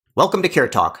Welcome to Care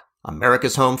Talk,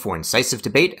 America's home for incisive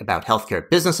debate about healthcare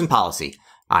business and policy.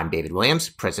 I'm David Williams,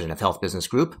 president of Health Business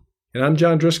Group. And I'm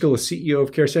John Driscoll, the CEO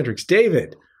of CareCentrix.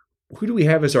 David, who do we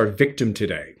have as our victim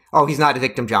today? Oh, he's not a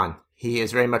victim, John. He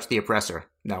is very much the oppressor.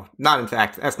 No, not in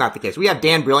fact. That's not the case. We have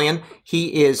Dan Brillion.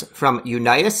 He is from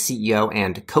Unitas, CEO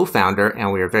and co-founder,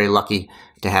 and we are very lucky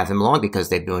to have him along because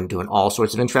they've been doing all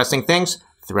sorts of interesting things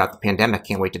throughout the pandemic.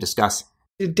 Can't wait to discuss.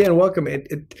 Dan, welcome.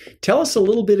 Tell us a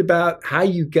little bit about how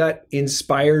you got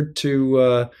inspired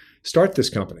to start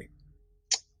this company.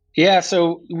 Yeah,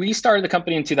 so we started the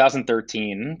company in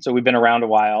 2013. So we've been around a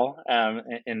while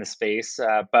in the space,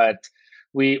 but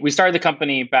we started the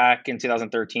company back in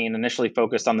 2013, initially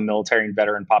focused on the military and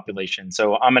veteran population.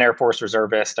 So I'm an Air Force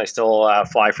reservist. I still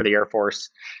fly for the Air Force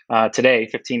today,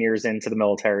 15 years into the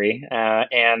military.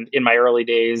 And in my early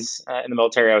days in the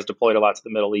military, I was deployed a lot to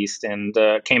the Middle East and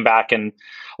came back, and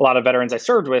a lot of veterans I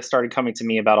served with started coming to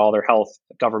me about all their health,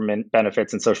 government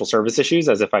benefits, and social service issues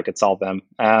as if I could solve them.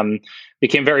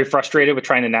 Became very frustrated with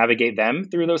trying to navigate them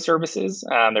through those services.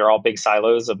 They're all big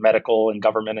silos of medical and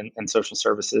government and social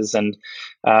services, and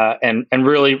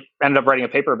really ended up writing a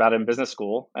paper about it in business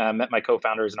school. Met my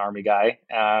co-founder as an Army guy,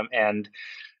 and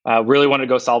really wanted to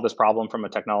go solve this problem from a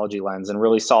technology lens, and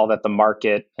really saw that the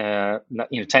market,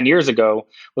 10 years ago,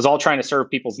 was all trying to serve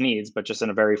people's needs, but just in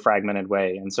a very fragmented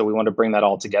way. And so we wanted to bring that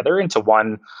all together into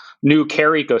one new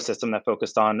care ecosystem that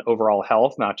focused on overall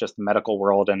health, not just the medical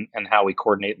world and how we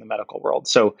coordinate in the medical world.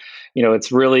 So,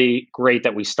 it's really great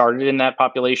that we started in that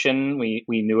population. We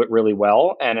knew it really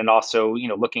well. And then also,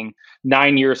 looking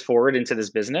 9 years forward into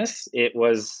this business, it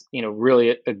was,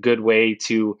 really a good way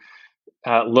to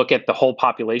look at the whole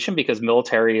population, because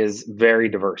military is very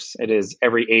diverse. It is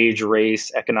every age,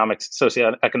 race, economic,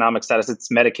 socioeconomic status. It's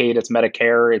Medicaid, it's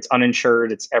Medicare, it's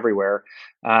uninsured, it's everywhere.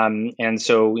 And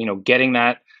so, getting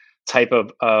that type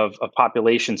of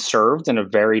population served in a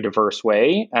very diverse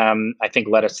way, I think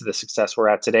led us to the success we're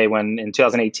at today. When in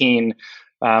 2018,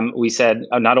 we said,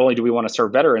 not only do we want to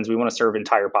serve veterans, we want to serve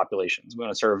entire populations. We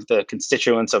want to serve the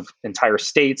constituents of entire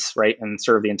states, right, and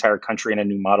serve the entire country in a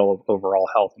new model of overall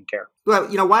health and care. Well,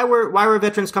 why were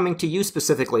veterans coming to you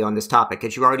specifically on this topic?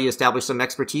 Had you already established some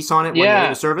expertise on it when you were in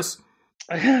the service?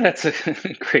 That's a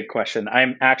great question.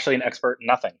 I'm actually an expert in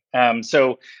nothing.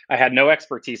 So I had no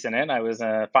expertise in it. I was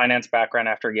a finance background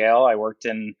after Yale. I worked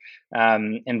in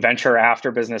venture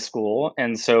after business school.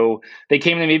 And so they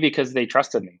came to me because they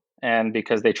trusted me, and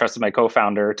because they trusted my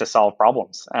co-founder to solve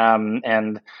problems.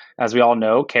 And as we all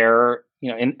know, care,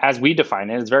 as we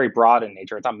define it, is very broad in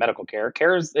nature. It's not medical care.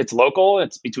 It's local.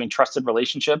 It's between trusted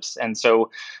relationships. And so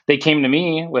they came to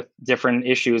me with different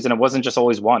issues, and it wasn't just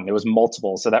always one. It was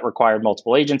multiple. So that required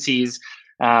multiple agencies.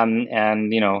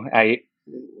 I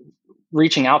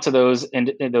reaching out to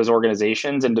those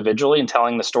organizations individually and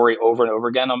telling the story over and over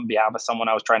again on behalf of someone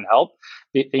I was trying to help.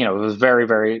 It was very,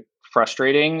 very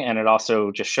frustrating, and it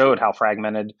also just showed how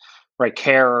fragmented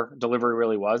care delivery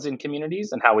really was in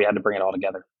communities, and how we had to bring it all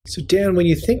together. So Dan, when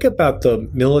you think about the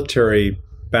military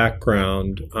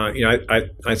background,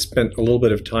 I spent a little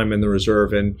bit of time in the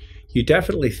reserve, and you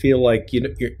definitely feel like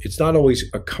it's not always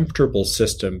a comfortable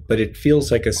system, but it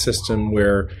feels like a system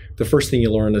where the first thing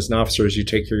you learn as an officer is you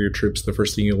take care of your troops. The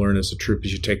first thing you learn as a troop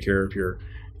is you take care of your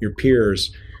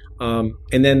peers.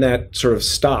 And then that sort of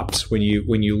stops when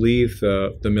you leave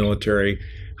the military.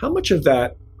 How much of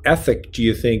that ethic do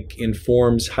you think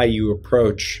informs how you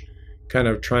approach kind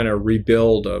of trying to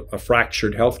rebuild a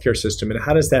fractured healthcare system, and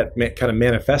how does that kind of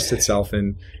manifest itself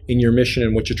in your mission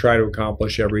and what you try to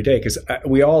accomplish every day? Because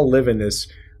we all live in this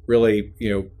really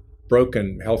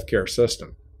broken healthcare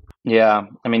system. Yeah,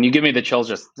 I mean, you give me the chills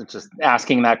just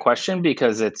asking that question,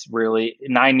 because it's really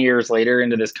 9 years later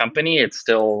into this company, it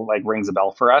still rings a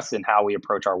bell for us in how we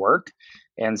approach our work.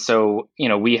 And so,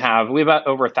 we have about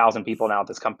over 1,000 people now at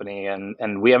this company,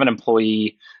 and we have an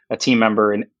employee, a team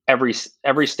member in every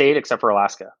state except for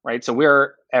Alaska, right? So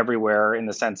we're everywhere in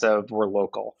the sense of we're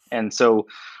local. And so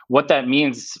what that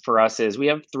means for us is we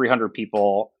have 300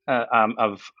 people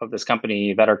of this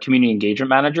company that are community engagement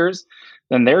managers.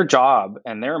 Then their job,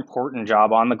 and their important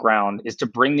job on the ground, is to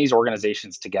bring these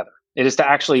organizations together. It is to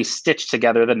actually stitch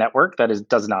together the network that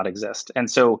does not exist.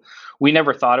 And so we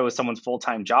never thought it was someone's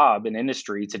full-time job in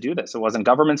industry to do this. It wasn't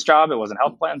government's job. It wasn't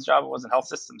health plan's job. It wasn't health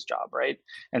systems' job, right?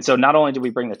 And so not only do we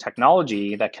bring the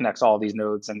technology that connects all these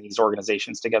nodes and these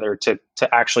organizations together to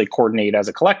actually coordinate as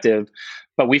a collective,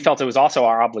 but we felt it was also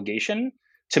our obligation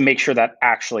to make sure that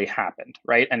actually happened,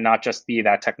 right? And not just be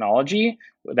that technology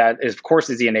that is, of course,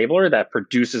 is the enabler that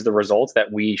produces the results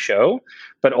that we show,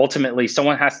 but ultimately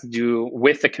someone has to do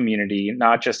with the community,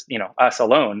 not just, us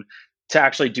alone, to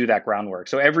actually do that groundwork.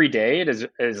 So every day it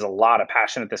is a lot of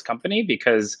passion at this company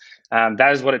because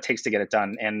that is what it takes to get it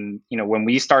done. And when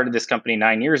we started this company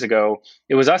 9 years ago,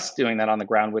 it was us doing that on the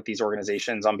ground with these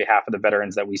organizations on behalf of the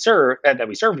veterans that we served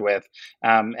with,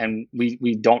 and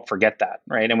we don't forget that,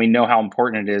 right? And we know how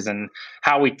important it is, and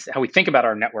how we think about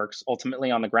our networks ultimately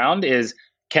on the ground is,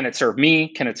 can it serve me?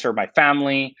 Can it serve my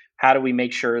family? How do we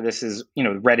make sure this is,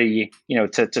 ready,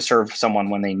 to serve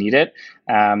someone when they need it?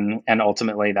 And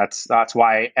ultimately, that's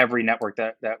why every network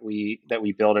that we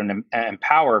build and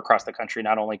empower across the country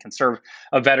not only can serve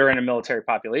a veteran and military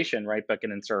population, right, but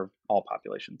can serve all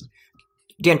populations.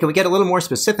 Dan, can we get a little more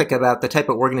specific about the type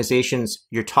of organizations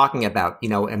you're talking about?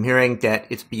 I'm hearing that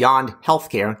it's beyond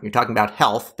healthcare. You're talking about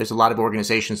health. There's a lot of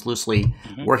organizations loosely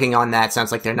working on that.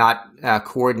 Sounds like they're not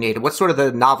coordinated. What's sort of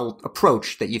the novel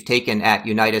approach that you've taken at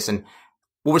Unitas, and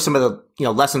what were some of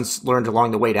the lessons learned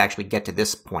along the way to actually get to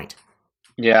this point?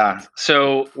 Yeah.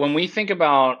 So when we think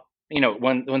about,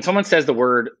 when someone says the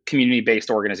word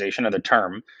community-based organization, or the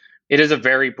term, it is a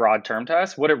very broad term to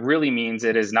us. What it really means,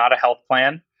 it is not a health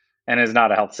plan, and is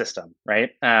not a health system,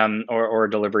 right? Or a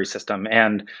delivery system.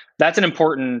 And that's an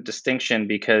important distinction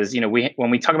because, when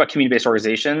we talk about community-based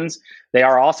organizations, they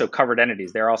are also covered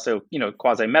entities. They're also,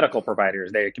 quasi-medical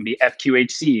providers. They can be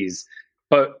FQHCs.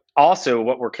 But also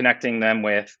what we're connecting them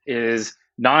with is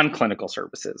non-clinical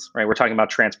services, right? We're talking about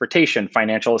transportation,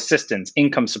 financial assistance,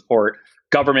 income support,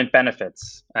 government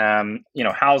benefits,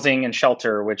 housing and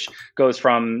shelter, which goes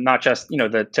from not just,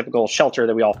 the typical shelter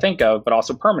that we all think of, but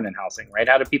also permanent housing, right?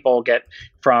 How do people get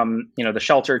from, the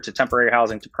shelter to temporary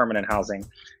housing to permanent housing?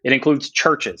 It includes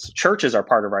churches. Churches are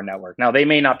part of our network. Now, they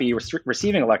may not be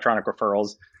receiving electronic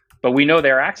referrals, but we know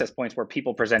there are access points where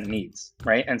people present needs,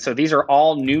 right? And so these are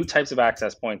all new types of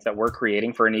access points that we're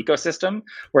creating for an ecosystem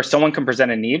where someone can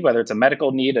present a need, whether it's a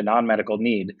medical need, a non-medical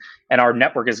need. And our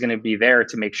network is going to be there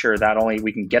to make sure that only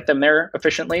we can get them there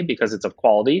efficiently because it's of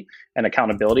quality and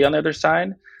accountability on the other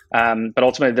side. But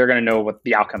ultimately, they're going to know what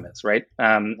the outcome is, right?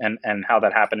 And how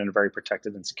that happened in a very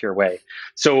protected and secure way.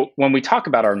 So when we talk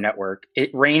about our network, it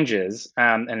ranges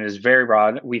and it is very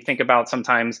broad. We think about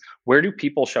sometimes, where do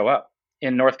people show up?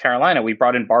 In North Carolina, we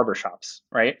brought in barbershops,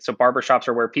 right? So barbershops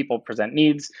are where people present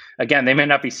needs. Again, they may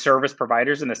not be service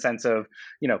providers in the sense of,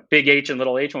 big H and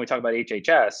little h when we talk about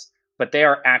HHS, but they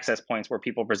are access points where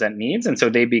people present needs. And so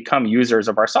they become users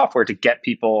of our software to get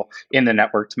people in the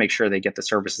network to make sure they get the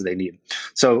services they need.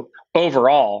 So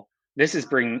overall, this is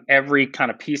bringing every kind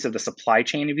of piece of the supply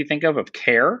chain, if you think of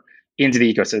care, into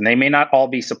the ecosystem. They may not all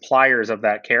be suppliers of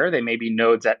that care. They may be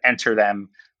nodes that enter them,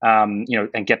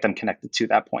 and get them connected to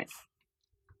that point.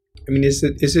 I mean, is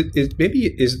it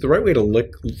the right way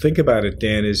to think about it,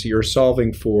 Dan, is you're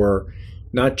solving for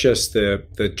not just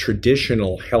the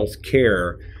traditional health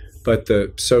care, but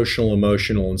the social,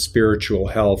 emotional, and spiritual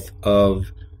health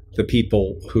of the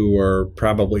people who are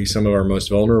probably some of our most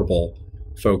vulnerable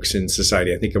folks in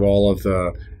society. I think of all of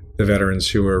the veterans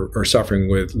who are suffering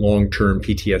with long-term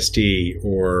PTSD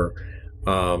or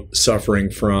suffering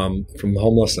from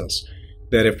homelessness.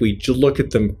 That if we look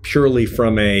at them purely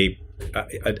from a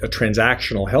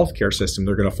transactional healthcare system,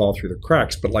 they're going to fall through the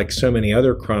cracks. But like so many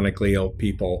other chronically ill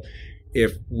people,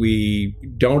 if we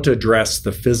don't address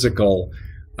the physical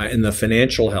and the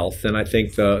financial health, then I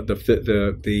think the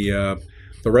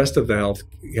rest of the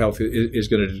health is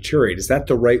going to deteriorate. Is that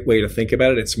the right way to think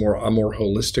about it? It's a more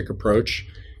holistic approach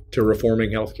to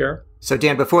reforming healthcare. So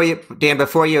Dan, before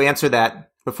you answer that,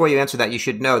 you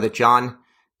should know that John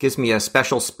gives me a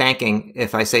special spanking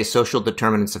if I say social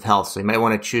determinants of health. So you might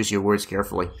want to choose your words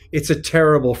carefully. It's a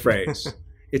terrible phrase.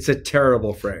 It's a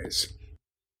terrible phrase.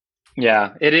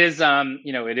 Yeah, it is.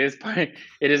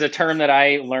 It is a term that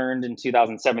I learned in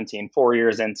 2017, 4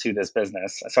 years into this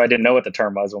business. So I didn't know what the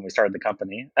term was when we started the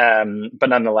company. But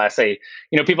nonetheless,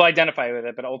 people identify with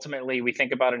it. But ultimately, we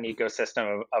think about an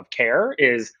ecosystem of care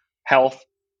is health,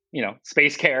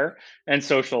 space care and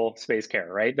social space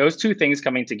care, right? Those two things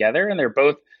coming together, and they're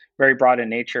both very broad in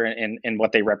nature in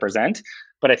what they represent.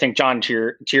 But I think, John,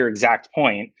 to your exact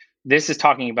point, this is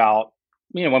talking about,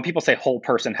 when people say whole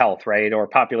person health, right, or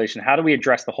population, how do we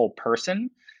address the whole person?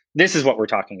 This is what we're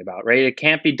talking about, right? It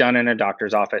can't be done in a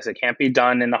doctor's office. It can't be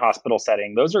done in the hospital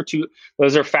setting. Those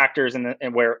are factors in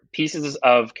where pieces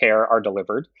of care are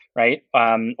delivered, right,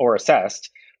 or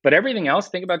assessed. But everything else,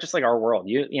 think about just like our world.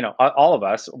 All of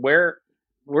us,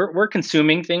 we're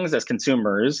consuming things as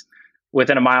consumers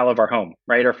within a mile of our home,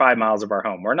 right, or 5 miles of our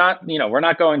home. We're not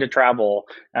going to travel,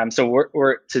 so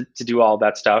we're to do all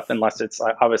that stuff unless it's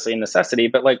obviously a necessity.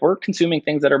 But like, we're consuming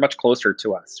things that are much closer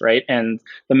to us, right? And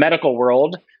the medical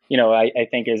world I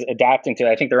think is adapting to it.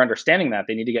 I think they're understanding that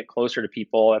they need to get closer to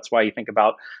people. That's why you think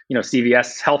about,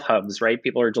 CVS health hubs, right?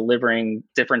 People are delivering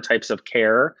different types of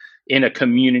care in a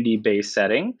community-based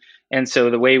setting. And so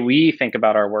the way we think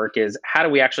about our work is how do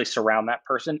we actually surround that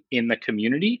person in the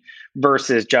community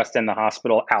versus just in the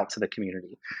hospital out to the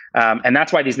community. And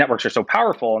that's why these networks are so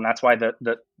powerful. And that's why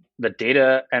the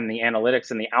data and the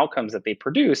analytics and the outcomes that they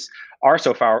produce are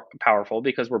so powerful,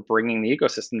 because we're bringing the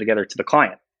ecosystem together to the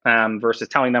client versus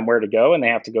telling them where to go and they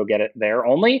have to go get it there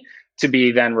only to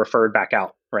be then referred back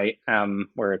out, right?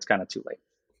 Where it's kind of too late.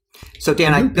 So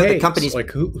Dan, I know the companies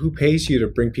like who pays you to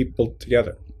bring people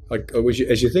together? Like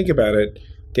as you think about it,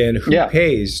 Dan, who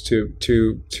pays to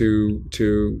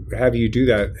have you do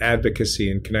that advocacy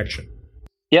and connection?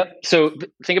 Yep. So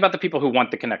think about the people who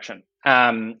want the connection.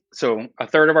 So a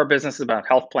third of our business is about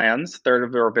health plans. A third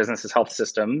of our business is health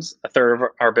systems. A third of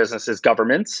our business is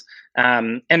governments.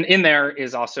 And in there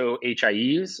is also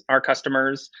HIEs, our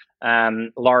customers,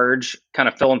 large kind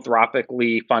of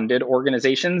philanthropically funded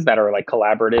organizations that are like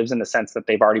collaboratives in the sense that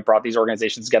they've already brought these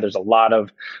organizations together. There's a lot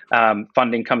of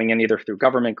funding coming in either through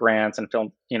government grants and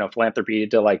philanthropy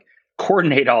to like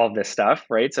coordinate all of this stuff,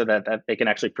 right? So that they can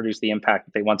actually produce the impact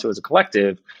that they want to as a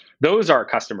collective. Those are our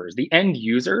customers. The end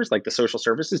users, like the social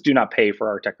services, do not pay for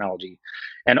our technology.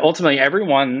 And ultimately,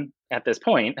 everyone at this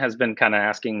point has been kind of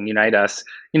asking Unite Us,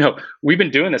 we've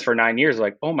been doing this for 9 years.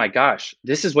 Like, oh my gosh,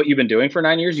 this is what you've been doing for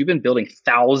 9 years. You've been building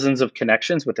thousands of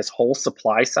connections with this whole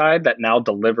supply side that now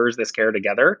delivers this care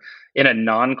together in a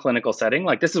non-clinical setting.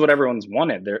 Like, this is what everyone's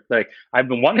wanted. They're like, I've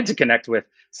been wanting to connect with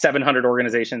 700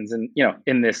 organizations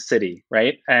in this city,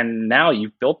 right? And now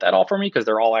you've built that all for me because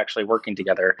they're all actually working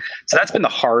together. So that's been the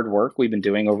hard work we've been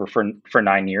doing over for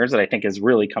 9 years that I think is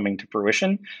really coming to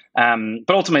fruition.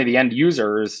 But ultimately, the end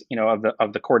users,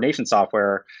 of the coordination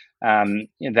software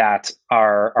that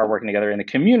are working together in the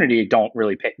community don't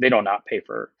really pay. They do not pay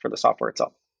for the software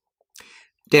itself.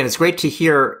 Dan, it's great to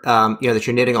hear that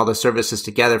you're knitting all the services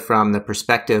together from the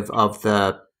perspective of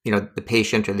the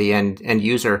patient or the end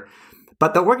user.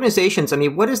 But the organizations,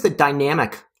 what is the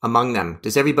dynamic among them?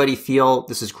 Does everybody feel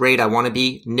this is great? I want to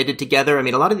be knitted together.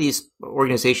 A lot of these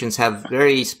organizations have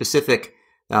very specific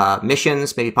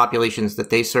missions, maybe populations that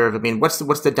they serve. What's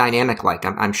the dynamic like?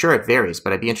 I'm sure it varies,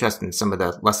 but I'd be interested in some of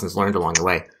the lessons learned along the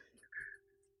way.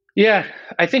 Yeah,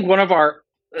 I think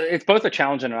it's both a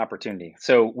challenge and an opportunity.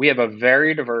 So we have a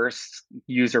very diverse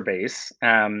user base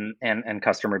and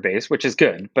customer base, which is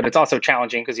good, but it's also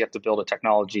challenging because you have to build a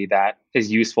technology that is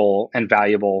useful and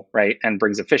valuable, right? And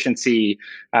brings efficiency,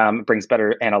 brings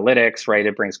better analytics, right?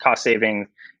 It brings cost saving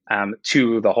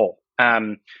to the whole.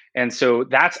 And so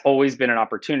that's always been an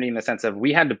opportunity in the sense of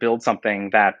we had to build something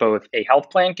that both a health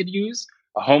plan could use,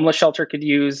 a homeless shelter could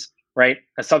use, right?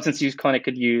 A substance use clinic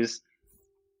could use,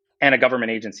 and a government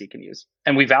agency can use.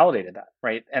 And we validated that,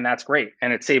 right? And that's great.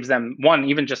 And it saves them,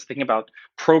 even just thinking about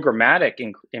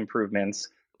programmatic improvements,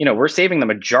 we're saving the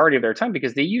majority of their time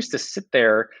because they used to sit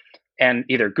there and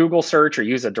either Google search or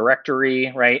use a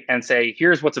directory, right? And say,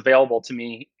 here's what's available to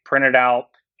me, print it out,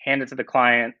 hand it to the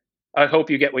client. I hope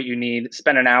you get what you need,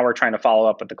 spend an hour trying to follow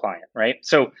up with the client, right?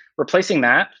 So replacing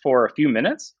that for a few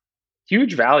minutes,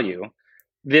 huge value.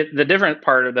 The different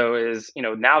part, though, is,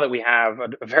 now that we have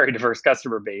a very diverse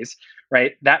customer base,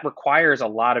 right, that requires a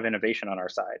lot of innovation on our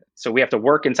side. So we have to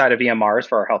work inside of EMRs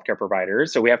for our healthcare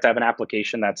providers. So we have to have an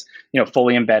application that's,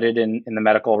 fully embedded in the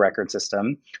medical record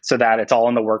system so that it's all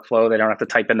in the workflow. They don't have to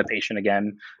type in the patient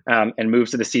again and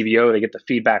moves to the CVO. They get the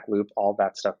feedback loop, all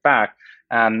that stuff back.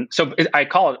 So I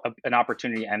call it an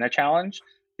opportunity and a challenge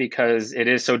because it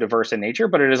is so diverse in nature,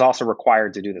 but it is also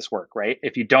required to do this work, right?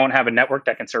 If you don't have a network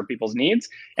that can serve people's needs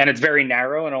and it's very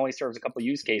narrow and only serves a couple of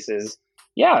use cases,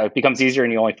 it becomes easier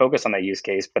and you only focus on that use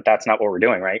case, but that's not what we're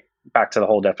doing, right? Back to the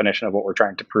whole definition of what we're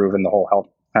trying to prove in the whole health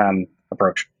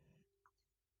approach.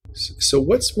 So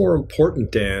what's more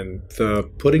important, Dan, the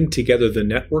putting together the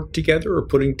network together or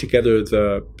putting together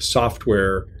the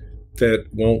software that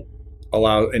won't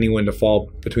allow anyone to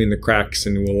fall between the cracks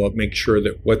and will make sure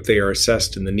that what they are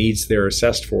assessed and the needs they're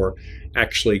assessed for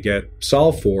actually get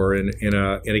solved for in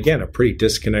a pretty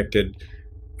disconnected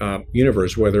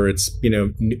universe, whether it's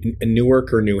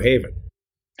Newark or New Haven?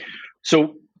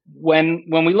 So when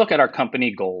we look at our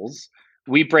company goals,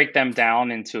 we break them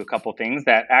down into a couple things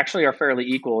that actually are fairly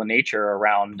equal in nature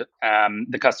around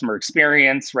the customer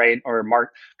experience, right?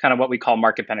 Or kind of what we call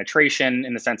market penetration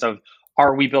in the sense of,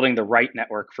 are we building the right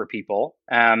network for people?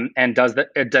 And does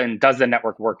the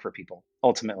network work for people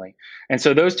ultimately? And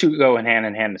so those two go hand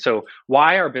in hand. So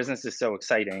why our business is so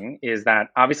exciting is that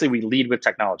obviously we lead with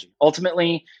technology.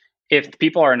 Ultimately, if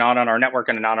people are not on our network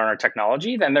and not on our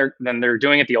technology, then they're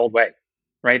doing it the old way.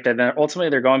 right? Then ultimately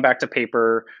they're going back to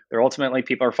paper. They're ultimately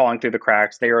people are falling through the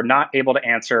cracks. They are not able to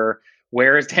answer,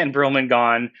 where is Dan Brillman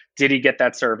gone? Did he get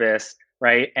that service?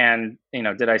 Right. And,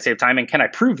 did I save time? And can I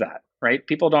prove that? Right.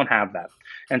 People don't have that.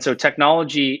 And so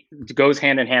technology goes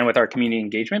hand in hand with our community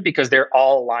engagement because they're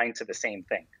all aligned to the same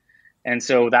thing. And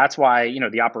so that's why,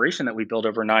 the operation that we built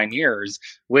over 9 years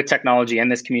with technology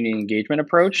and this community engagement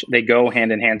approach, they go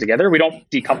hand in hand together. We don't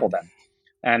decouple them,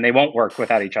 and they won't work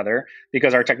without each other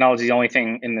because our technology is the only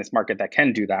thing in this market that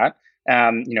can do that,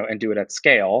 and do it at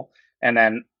scale. And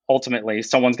then ultimately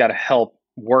someone's got to help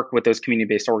work with those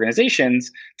community-based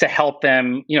organizations to help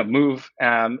them, move,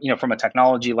 from a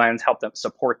technology lens, help them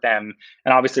support them.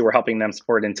 And obviously we're helping them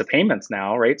support into payments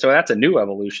now, right? So that's a new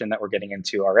evolution that we're getting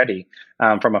into already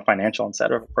from a financial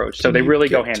incentive approach. So they really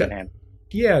go hand in hand.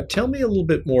 Yeah, tell me a little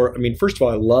bit more. I mean, first of all,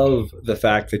 I love the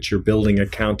fact that you're building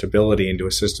accountability into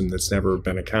a system that's never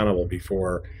been accountable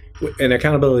before. And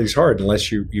accountability is hard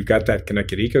unless you've got that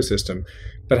connected ecosystem.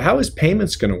 But how is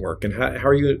payments going to work, and how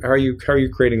are you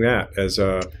creating that as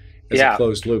a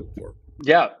closed loop?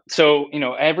 Yeah. So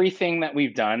everything that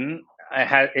we've done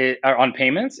on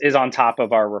payments is on top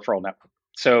of our referral network.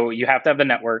 So you have to have the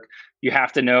network. You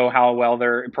have to know how well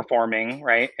they're performing,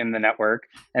 right, in the network.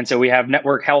 And so we have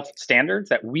network health standards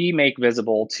that we make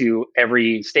visible to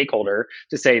every stakeholder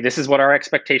to say, this is what our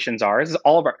expectations are. This is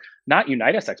all of our, not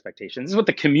Unitas expectations. This is what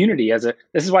the community this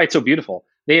is why it's so beautiful.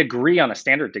 They agree on a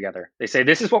standard together. They say,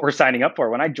 this is what we're signing up for.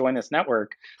 When I join this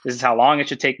network, this is how long it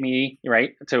should take me,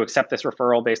 right, to accept this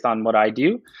referral based on what I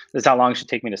do. This is how long it should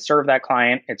take me to serve that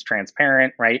client. It's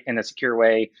transparent, right, in a secure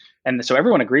way. And so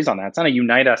everyone agrees on that. It's not a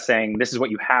Unitas saying, this is what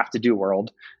you have to do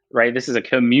world, right? This is a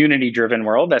community-driven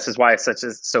world. This is why it's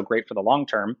so great for the long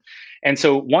term. And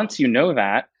so once you know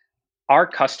that, our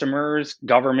customers,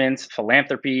 governments,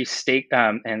 philanthropy, state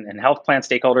and health plan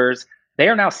stakeholders, they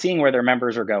are now seeing where their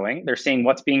members are going. They're seeing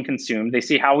what's being consumed. They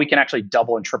see how we can actually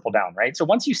double and triple down, right? So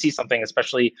once you see something,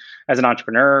 especially as an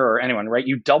entrepreneur or anyone, right,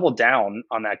 you double down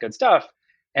on that good stuff.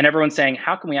 And everyone's saying,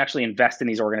 how can we actually invest in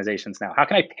these organizations now? How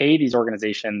can I pay these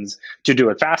organizations to do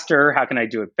it faster? How can I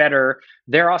do it better?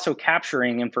 They're also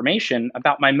capturing information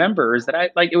about my members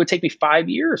that it would take me 5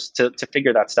 years to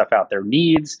figure that stuff out, their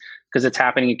needs, because it's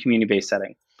happening in a community-based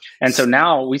setting. And so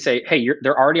now we say, hey,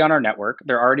 they're already on our network.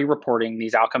 They're already reporting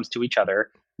these outcomes to each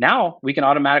other. Now we can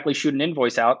automatically shoot an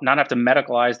invoice out, not have to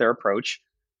medicalize their approach.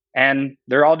 And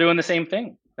they're all doing the same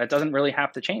thing. That doesn't really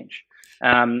have to change.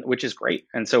 Which is great.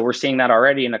 And so we're seeing that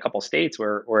already in a couple of states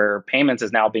where payments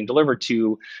is now being delivered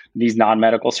to these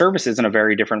non-medical services in a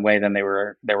very different way than they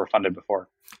were funded before.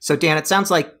 So Dan, it sounds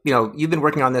like, you've been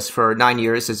working on this for 9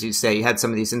 years, as you say. You had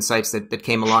some of these insights that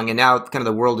came along, and now kind of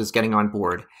the world is getting on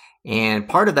board. And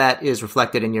part of that is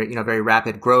reflected in your, very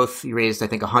rapid growth. You raised, I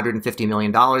think, $150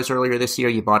 million earlier this year.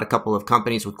 You bought a couple of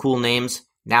companies with cool names,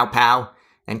 NowPow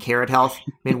and Carrot Health.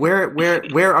 I mean,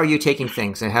 where are you taking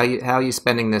things, and how are you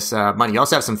spending this money? You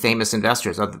also have some famous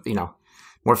investors,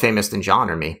 more famous than John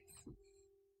or me.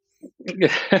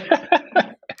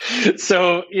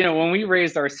 So, when we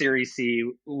raised our Series C,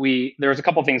 there was a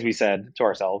couple of things we said to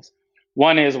ourselves.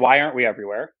 One is, why aren't we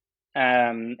everywhere?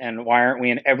 And why aren't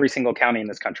we in every single county in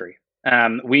this country?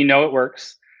 We know it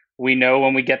works. We know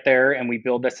when we get there and we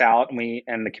build this out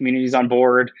and the community's on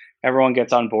board, everyone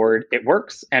gets on board, it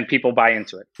works and people buy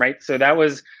into it, right? So that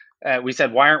was, we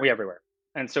said, why aren't we everywhere?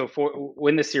 And so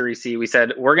when the Series C, we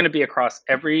said, we're going to be across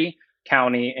every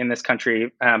county in this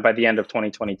country by the end of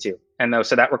 2022. And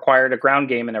so that required a ground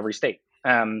game in every state.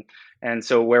 And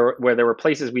so where there were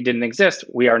places we didn't exist,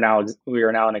 we are now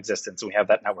in existence. And we have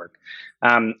that network.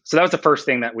 So that was the first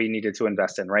thing that we needed to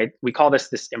invest in, right? We call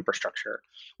this infrastructure.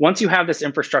 Once you have this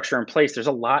infrastructure in place, there's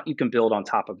a lot you can build on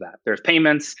top of that. There's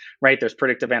payments, right? There's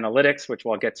predictive analytics, which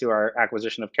we'll get to our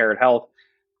acquisition of Carrot Health.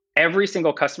 Every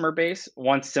single customer base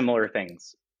wants similar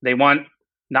things.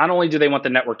 Not only do they want the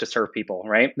network to serve people,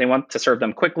 right? They want to serve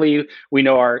them quickly. We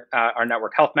know our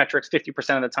network health metrics,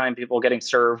 50% of the time people getting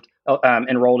served,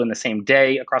 enrolled in the same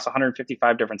day across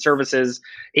 155 different services,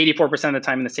 84% of the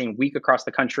time in the same week across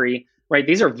the country, right?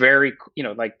 These are very,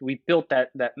 we built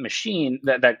that machine,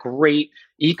 that great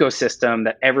ecosystem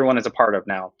that everyone is a part of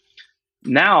now.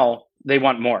 Now they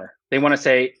want more. They want to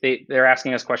say, they're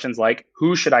asking us questions like,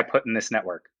 who should I put in this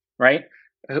network, right?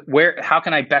 How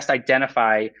can I best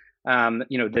identify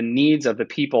the needs of the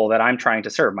people that I'm trying to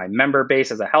serve, my member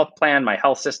base as a health plan, my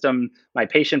health system, my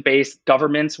patient base.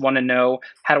 Governments want to know,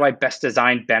 how do I best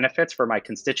design benefits for my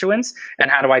constituents, and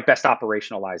how do I best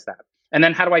operationalize that? And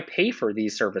then how do I pay for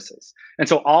these services? And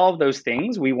so all of those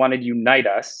things, we wanted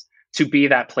Unitas to be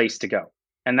that place to go.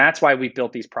 And that's why we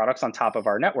built these products on top of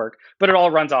our network, but it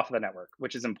all runs off of the network,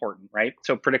 which is important, right?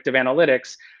 So predictive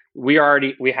analytics, we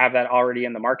have that already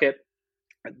in the market.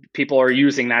 People are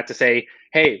using that to say,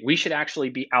 hey, we should actually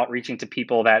be outreaching to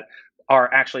people that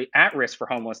are actually at risk for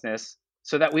homelessness,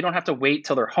 so that we don't have to wait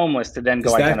till they're homeless to then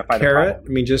go identify the problem. Carrot? I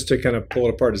mean, just to kind of pull it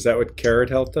apart, is that what Carrot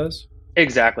Health does?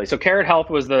 Exactly. So Carrot Health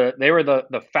were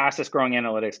the fastest growing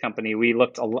analytics company. We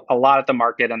looked a lot at the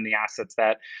market and the assets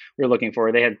that we were looking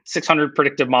for. They had 600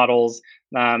 predictive models.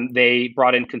 They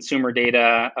brought in consumer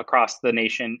data across the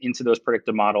nation into those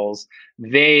predictive models.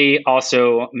 They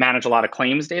also manage a lot of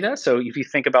claims data. So if you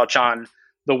think about, John,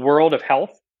 the world of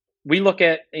health, we look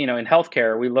at, in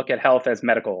healthcare, we look at health as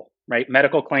medical, right?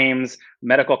 Medical claims,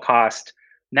 medical cost.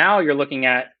 Now you're looking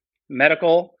at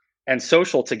medical and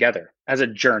social together as a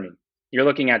journey. You're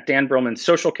looking at Dan Brillman's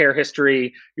social care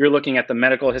history. You're looking at the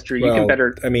medical history. You can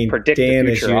better predict Dan,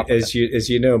 the future. as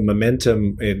you know,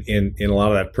 momentum in a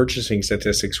lot of that purchasing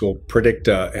statistics will predict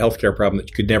a healthcare problem that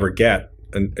you could never get,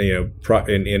 in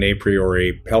a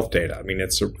priori health data. I mean,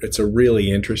 it's a really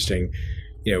interesting,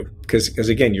 because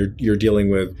again, you're dealing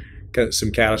with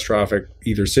some catastrophic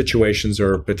either situations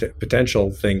or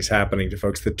potential things happening to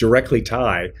folks that directly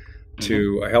tie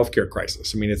to a healthcare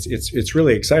crisis. I mean, it's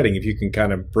really exciting if you can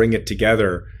kind of bring it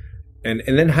together, and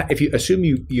then if you assume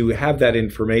you have that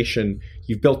information,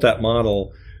 you've built that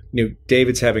model.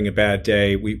 David's having a bad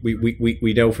day.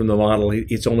 We know from the model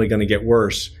it's only going to get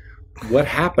worse. What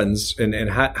happens, and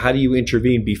how do you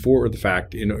intervene before the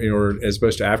fact, in order, as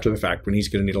opposed to after the fact, when he's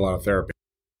going to need a lot of therapy?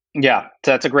 Yeah,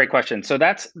 that's a great question. So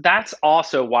that's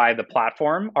also why the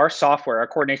platform, our software, our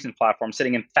coordination platform,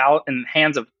 sitting in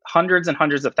hands of hundreds and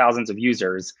hundreds of thousands of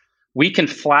users, we can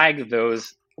flag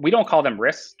those. We don't call them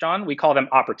risks, John. We call them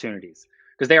opportunities,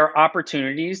 because they are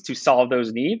opportunities to solve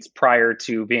those needs prior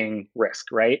to being risk,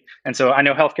 right? And so I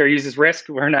know healthcare uses risk.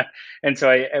 We're not, and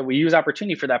so we use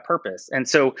opportunity for that purpose. And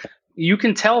so you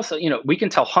can tell, we can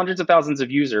tell hundreds of thousands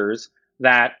of users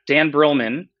that Dan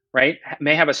Brillman, right,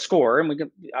 may have a score, and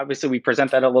we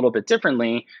present that a little bit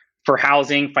differently for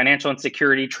housing, financial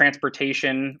insecurity,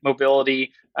 transportation,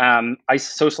 mobility,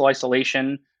 social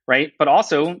isolation, right? But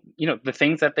also, the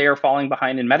things that they are falling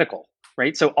behind in medical,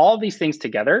 right? So all of these things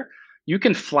together, you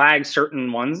can flag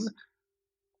certain ones.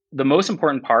 The most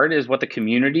important part is what the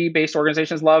community-based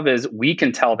organizations love is we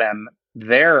can tell them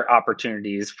their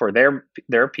opportunities for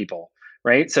their people.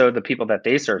 Right. So the people that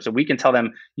they serve. So we can tell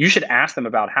them, you should ask them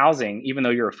about housing, even though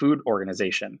you're a food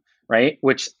organization, right?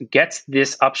 Which gets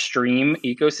this upstream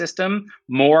ecosystem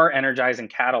more energized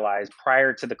and catalyzed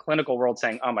prior to the clinical world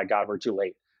saying, oh my God, we're too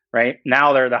late. Right.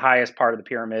 Now they're the highest part of the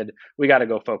pyramid. We got to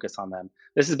go focus on them.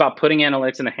 This is about putting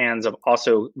analytics in the hands of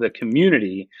also the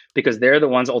community, because they're the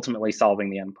ones ultimately solving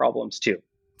the end problems too.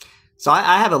 So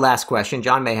I have a last question.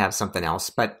 John may have something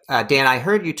else, but Dan, I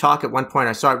heard you talk at one point,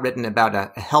 I saw it written about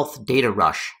a health data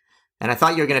rush, and I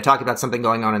thought you were going to talk about something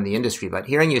going on in the industry, but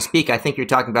hearing you speak, I think you're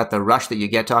talking about the rush that you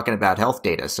get talking about health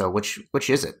data. So which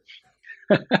is it?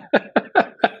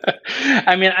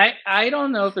 I mean, I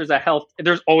don't know if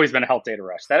there's always been a health data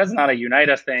rush. That is not a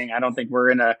Unite Us thing. I don't think we're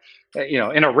in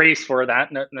a race for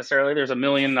that necessarily. There's a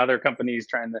million other companies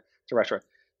trying to rush it.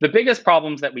 The biggest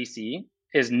problems that we see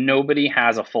is nobody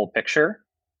has a full picture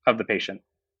of the patient,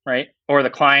 right? Or the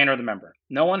client or the member.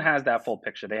 No one has that full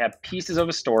picture. They have pieces of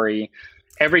a story.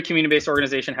 Every community-based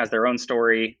organization has their own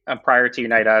story prior to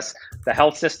Unite Us. The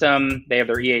health system, they have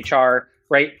their EHR,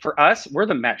 right? For us, we're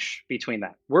the mesh between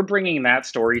that. We're bringing that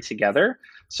story together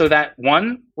so that,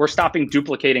 one, we're stopping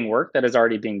duplicating work that is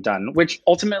already being done, which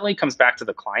ultimately comes back to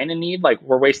the client in need. Like,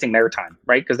 we're wasting their time,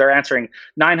 right? Because they're answering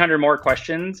 900 more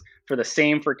questions for the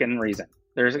same freaking reason.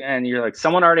 And you're like,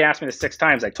 someone already asked me this 6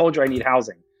 times. I told you I need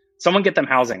housing. Someone get them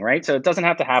housing, right? So it doesn't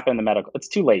have to happen in the medical. It's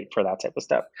too late for that type of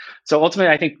stuff. So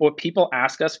ultimately, I think what people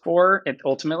ask us for, it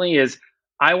ultimately is,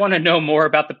 I want to know more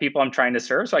about the people I'm trying to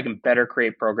serve so I can better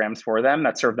create programs for them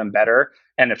that serve them better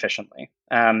and efficiently.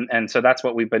 And so that's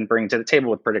what we've been bringing to the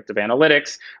table with predictive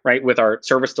analytics, right? With our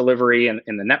service delivery and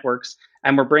in the networks.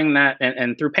 And we're bringing that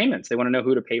and through payments. They want to know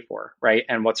who to pay for, right?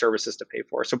 And what services to pay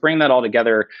for. So bringing that all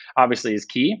together obviously is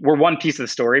key. We're one piece of the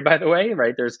story, by the way,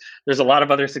 right? There's a lot of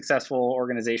other successful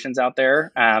organizations out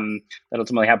there that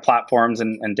ultimately have platforms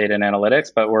and data and analytics,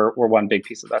 but we're one big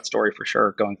piece of that story for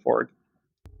sure going forward.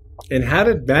 And how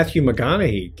did Matthew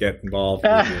McConaughey get involved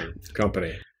with your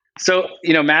company? So,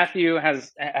 Matthew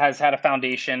has had a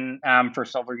foundation for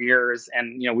several years,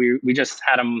 and we just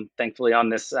had him thankfully on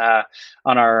this on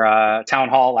our town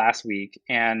hall last week.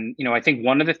 And I think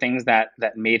one of the things that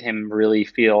made him really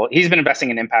feel, he's been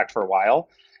investing in impact for a while,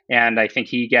 And I think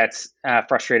he gets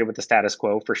frustrated with the status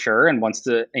quo for sure, and wants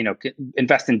to,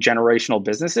 invest in generational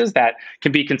businesses that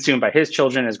can be consumed by his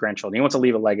children, his grandchildren. He wants to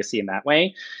leave a legacy in that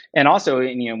way. And also,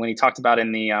 when he talked about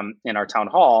in our town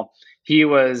hall, he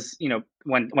was,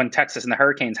 when Texas and the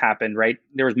hurricanes happened, right,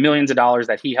 there was millions of dollars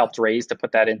that he helped raise to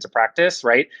put that into practice,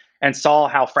 right, and saw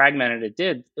how fragmented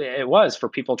it was for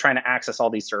people trying to access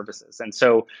all these services. And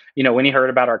so, when he heard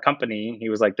about our company, he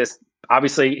was like, this,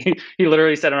 obviously, he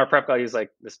literally said in our prep call, he was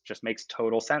like, this just makes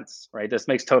total sense, right? This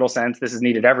makes total sense. This is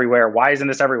needed everywhere. Why isn't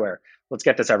this everywhere? Let's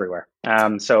get this everywhere.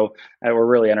 So we're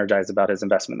really energized about his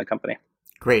investment in the company.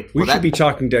 Great. We should be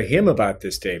talking to him about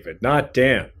this, David, not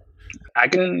Dan.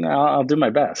 I'll do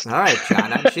my best. All right,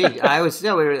 John.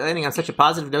 We were ending on such a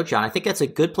positive note, John. I think that's a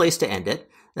good place to end it.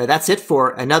 That's it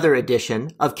for another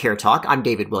edition of Care Talk. I'm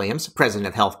David Williams, president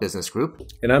of Health Business Group.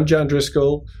 And I'm John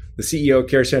Driscoll, the CEO of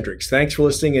CareCentrix. Thanks for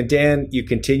listening. And Dan, you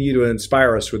continue to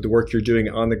inspire us with the work you're doing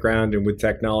on the ground and with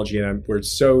technology. And we're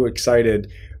so excited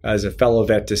as a fellow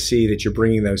vet to see that you're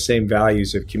bringing those same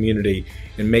values of community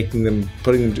and putting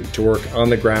them to work on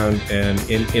the ground and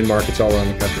in markets all around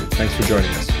the country. Thanks for joining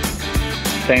us.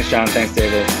 Thanks, John. Thanks,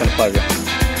 David. It's been a pleasure.